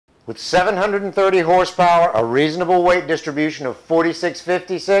With 730 horsepower, a reasonable weight distribution of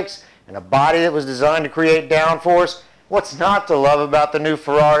 4656, and a body that was designed to create downforce, what's not to love about the new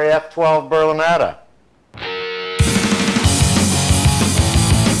Ferrari F12 Berlinetta?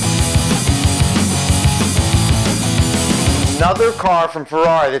 Another car from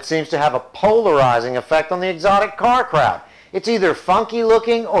Ferrari that seems to have a polarizing effect on the exotic car crowd. It's either funky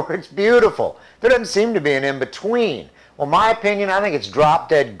looking or it's beautiful. There doesn't seem to be an in-between. Well, my opinion, I think it's drop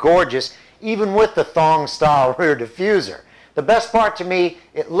dead gorgeous, even with the thong-style rear diffuser. The best part to me,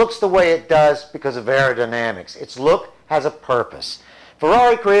 it looks the way it does because of aerodynamics. Its look has a purpose.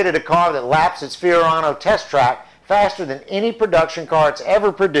 Ferrari created a car that laps its Fiorano test track faster than any production car it's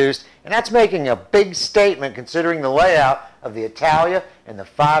ever produced, and that's making a big statement considering the layout of the Italia and the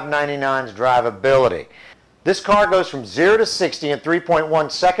 599's drivability. This car goes from 0 to 60 in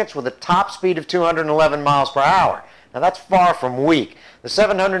 3.1 seconds with a top speed of 211 miles per hour. Now that's far from weak. The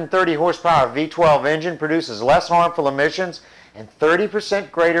 730 horsepower V12 engine produces less harmful emissions and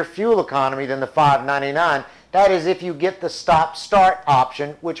 30% greater fuel economy than the 599. That is if you get the stop-start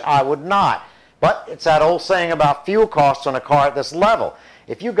option, which I would not. But it's that old saying about fuel costs on a car at this level.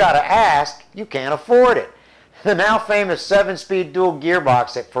 If you gotta ask, you can't afford it. The now famous 7-speed dual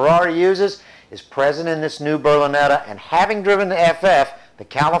gearbox that Ferrari uses is present in this new Berlinetta, and having driven the FF, the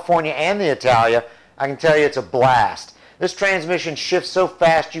California and the Italia, I can tell you it's a blast. This transmission shifts so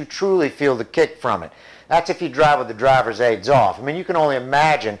fast you truly feel the kick from it. That's if you drive with the driver's aids off. I mean, you can only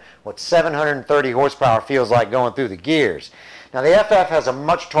imagine what 730 horsepower feels like going through the gears. Now, the FF has a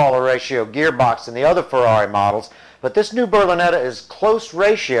much taller ratio gearbox than the other Ferrari models, but this new Berlinetta is close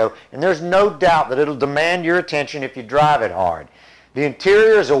ratio, and there's no doubt that it'll demand your attention if you drive it hard. The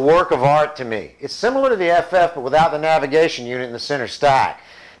interior is a work of art to me. It's similar to the FF, but without the navigation unit in the center stack.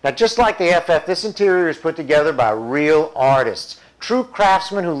 Now, just like the FF, this interior is put together by real artists, true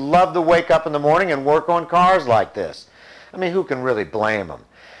craftsmen who love to wake up in the morning and work on cars like this. I mean, who can really blame them?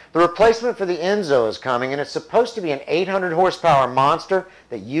 The replacement for the Enzo is coming, and it's supposed to be an 800 horsepower monster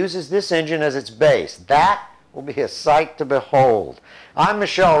that uses this engine as its base. That will be a sight to behold. I'm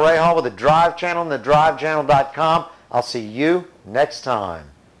Michelle Rahal with the Drive Channel and thedrivechannel.com. I'll see you next time.